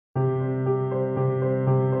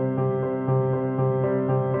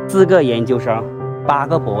4个研究生，8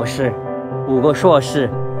个博士，5个硕士。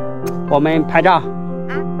我们拍照，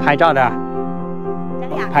拍照的，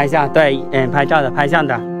拍相，对，拍照的，拍相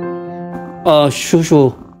的。叔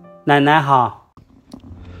叔奶奶好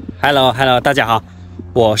 ，Hello， 大家好，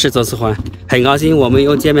我是周思环，很高兴我们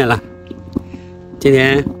又见面了。今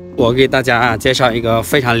天我给大家介绍一个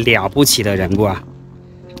非常了不起的人物啊，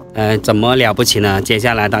怎么了不起呢？接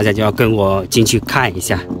下来大家就要跟我进去看一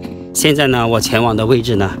下。现在呢，我前往的位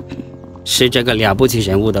置呢，是这个了不起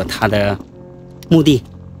人物的他的墓地。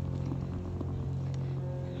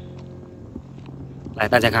来，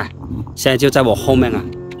大家看，现在就在我后面啊，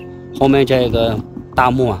后面这个大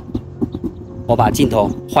墓啊，我把镜头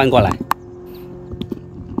换过来，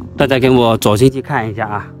大家跟我走进去看一下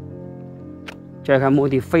啊。这个墓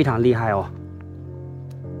地非常厉害哦。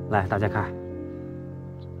来，大家看，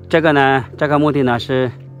这个呢，这个墓地呢是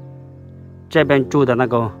这边住的那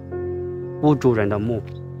个墓主人的墓。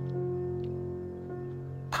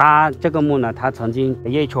他这个墓呢，他曾经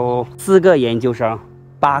业出4个研究生、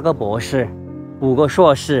8个博士、5个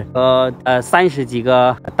硕士和30几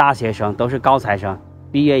个大学生，都是高材生，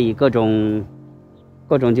毕业于各种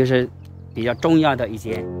就是比较重要的一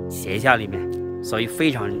些学校里面，所以非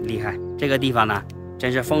常厉害。这个地方呢，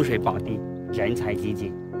真是风水宝地，人才济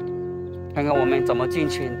济。看看我们怎么进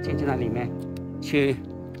去那里面，去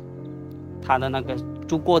他的那个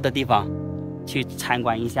住过的地方去参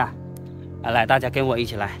观一下。来，大家跟我一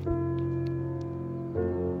起来。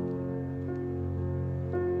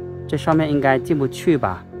这上面应该进不去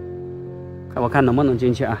吧？我看能不能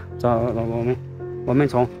进去啊？走，我们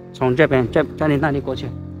从这边这里那里过去。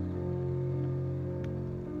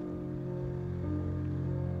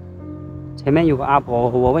前面有个阿婆，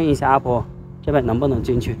我问一下阿婆，这边能不能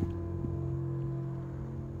进去？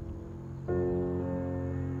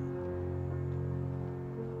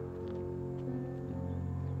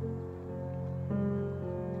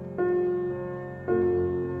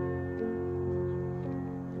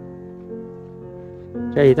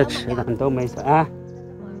这里的池塘都没事啊。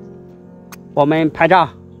我们拍照，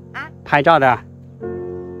拍照的，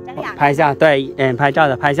拍相，对，拍照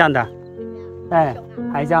的，拍相的，对，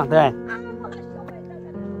拍相，对。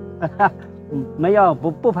没有，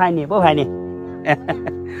不拍你，不拍你，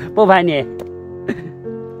不拍你。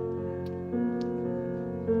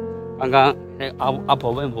刚刚那个阿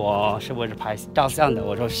婆问我是不是拍照相的，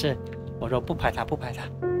我说是，我说不拍他，不拍他。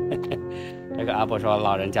这个阿婆说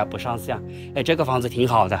老人家不上相。这个房子挺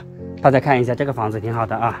好的，大家看一下，这个房子挺好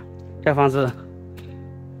的啊。这个房子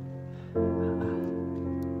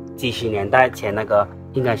几十年代前那个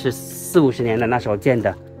应该是40、50年的那时候建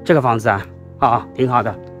的。这个房子啊，挺好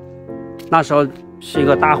的。那时候是一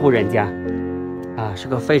个大户人家啊，是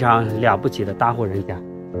个非常了不起的大户人家。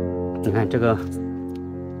你看这个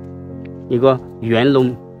一个园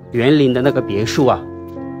林的那个别墅啊。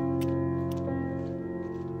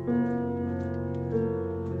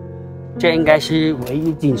这应该是唯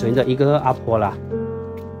一仅存的一个阿婆了，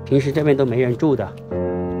平时这边都没人住的。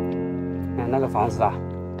看那个房子啊，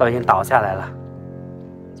都已经倒下来了，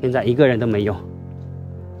现在一个人都没有。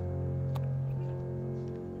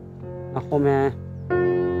那后面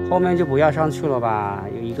就不要上去了吧，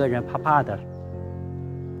有一个人怕怕的。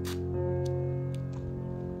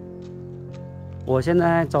我现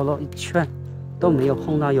在走了一圈都没有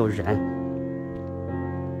碰到有人。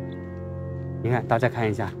你看，大家看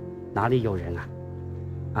一下。哪里有人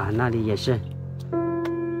啊？那里也是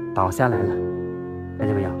倒下来了，看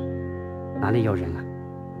见没有？哪里有人啊？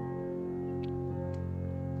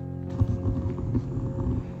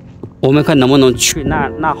我们看能不能去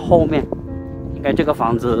那后面，应该这个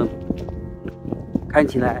房子看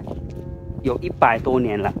起来有100多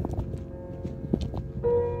年了，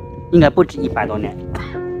应该不止100多年，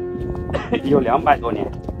有200多年。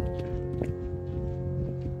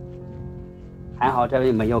还好这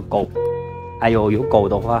里没有狗，还有狗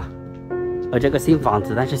的话，这个新房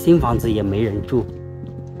子，但是新房子也没人住，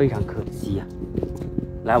非常可惜呀。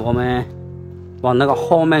来，我们往那个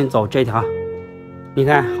后面走，这条，你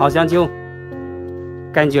看好像就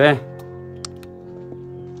感觉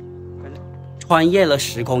穿越了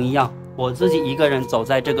时空一样，我自己一个人走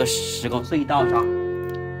在这个时空隧道上，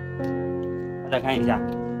大家看一下，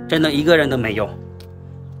真的一个人都没有，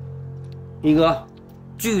一个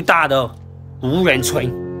巨大的无人村。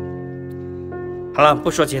好了，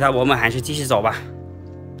不说其他，我们还是继续走吧。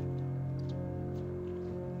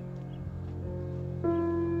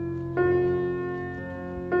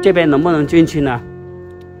这边能不能进去呢？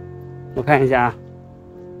我看一下啊。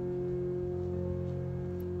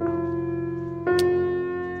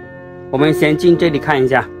我们先进这里看一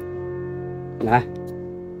下，来，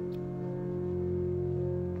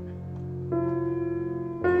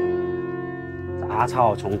杂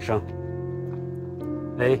草丛生。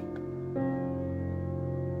哎，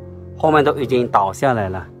后面都已经倒下来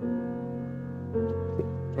了，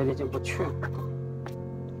这里就不去。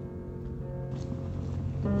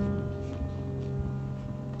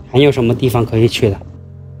还有什么地方可以去的？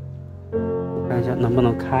看一下能不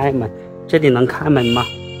能开门。这里能开门吗？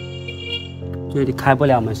这里开不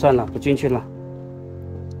了门，算了，不进去了。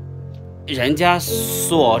人家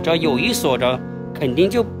锁着，有意锁着，肯定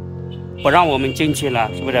就不让我们进去了，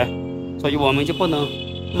是不是？所以我们就不能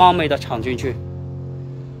冒昧的闯进去。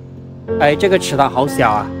哎，这个池塘好小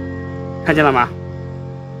啊，看见了吗？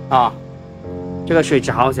啊，这个水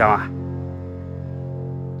池好小啊。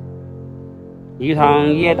鱼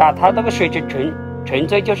塘越大，它这个水池纯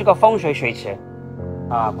粹就是个风水水池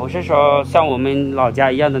啊，不是说像我们老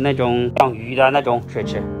家一样的那种养鱼的那种水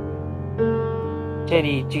池。这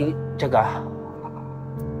里进这个，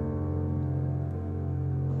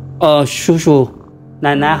叔叔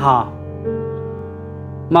奶奶好，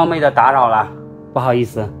冒昧的打扰了，不好意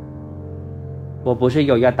思，我不是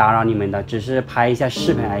有意要打扰你们的，只是拍一下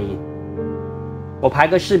视频而已。我拍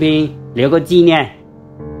个视频留个纪念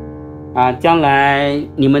啊，将来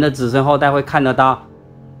你们的子孙后代会看得到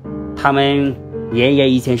他们爷爷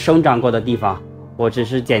以前生长过的地方，我只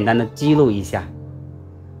是简单的记录一下。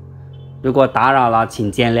如果打扰了，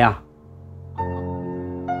请见谅，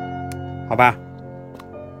好吧？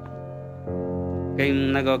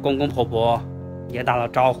跟那个公公婆婆也打了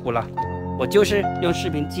招呼了，我就是用视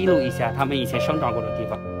频记录一下他们以前生长过的地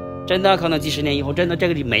方。真的可能几十年以后，真的这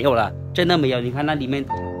个里没有了，真的没有。你看那里面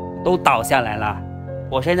都倒下来了。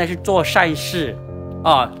我现在是做善事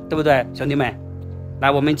啊，对不对，兄弟们？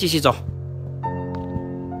来，我们继续走。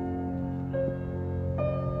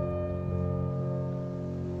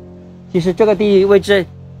其实这个地位置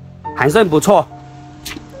还算不错。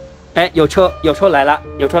哎，有车来了，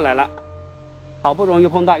有车来了，好不容易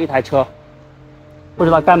碰到一台车，不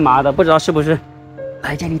知道干嘛的，不知道是不是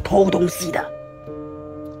来这里偷东西的。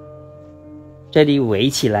这里围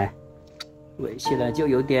起来就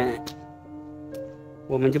有点，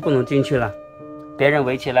我们就不能进去了。别人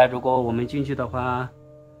围起来，如果我们进去的话，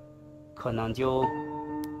可能就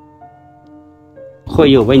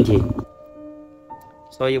会有问题。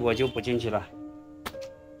所以我就不进去了。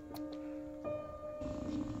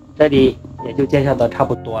这里也就介绍的差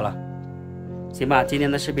不多了，行吧？今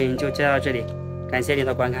天的视频就介绍到这里，感谢你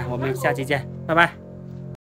的观看，我们下期见，拜拜。